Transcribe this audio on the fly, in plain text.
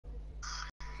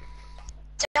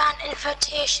Dan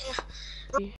invitation.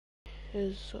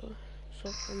 Is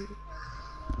something.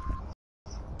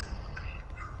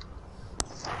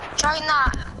 Join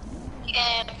that,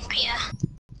 Peter.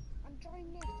 I'm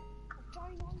joining it. I'm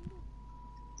joining.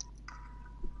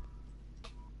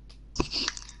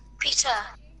 Peter.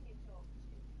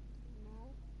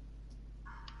 No.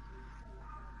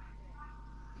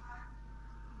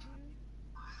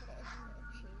 But it isn't a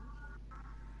change.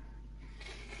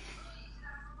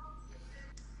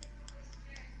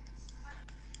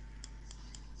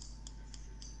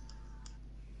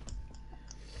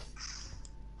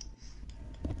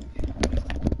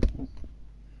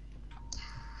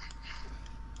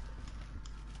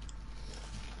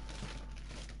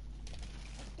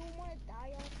 I don't want to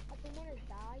die. I don't want to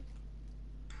die.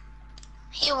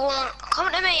 You won't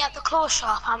come to me at the clothes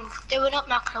shop. I'm doing up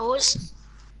my clothes.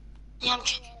 Yeah,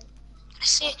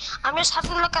 see, I'm just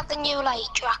having a look at the new like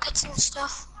jackets and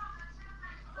stuff.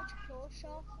 Which clothes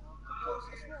shop? The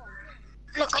closest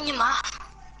one. Look on your map.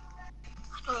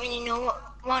 I don't really know what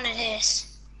one it is.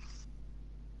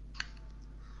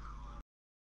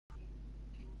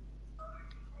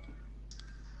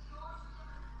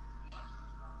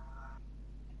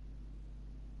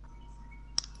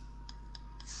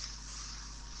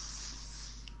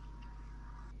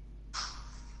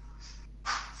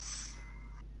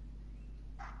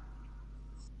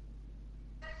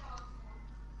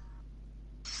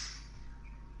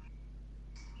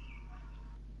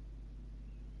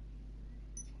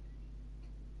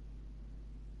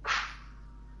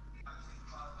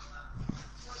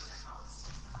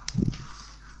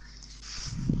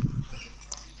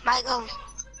 Michael.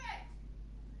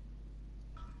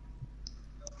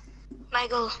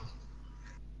 Michael.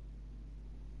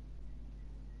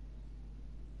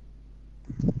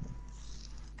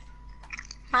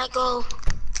 Michael.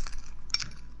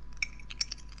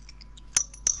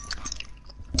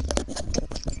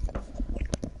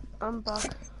 I'm back.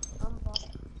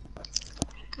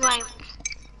 Right.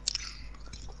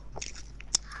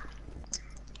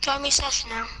 Join me session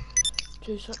now.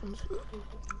 2 seconds.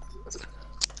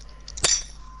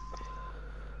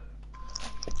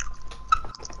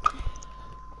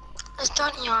 Is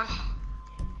Johnny on?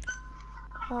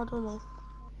 I don't know.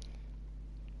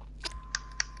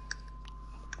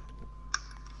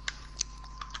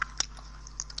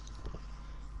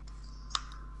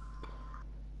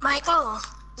 Michael,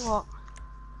 What?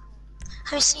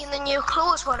 have you seen the new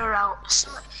clothes what are out?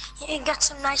 You can get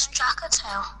some nice jackets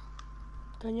now.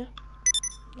 Can you?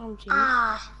 I haven't seen it.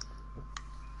 Ah.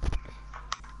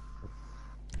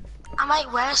 I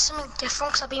might wear something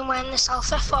different because I've been wearing this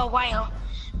outfit for a while.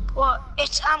 But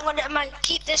I'm gonna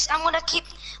keep this. I'm gonna keep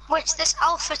this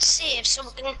outfit safe so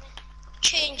we can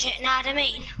change it. Know what I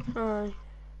mean? Aye.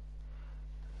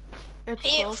 It's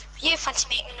You, cool. you fancy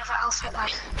making another outfit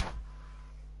like?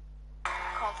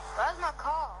 Where's my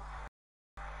car?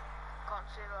 Can't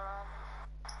see that.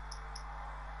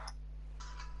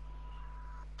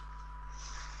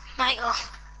 Michael.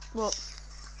 What?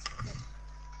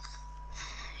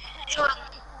 Jordan.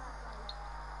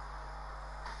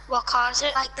 What car is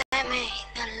it? Like they're me.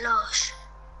 They're lush.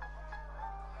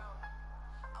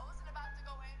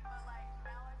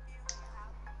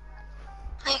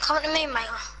 Are you coming to me,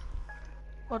 Michael?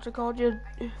 What's it called? Your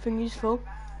thingy's full.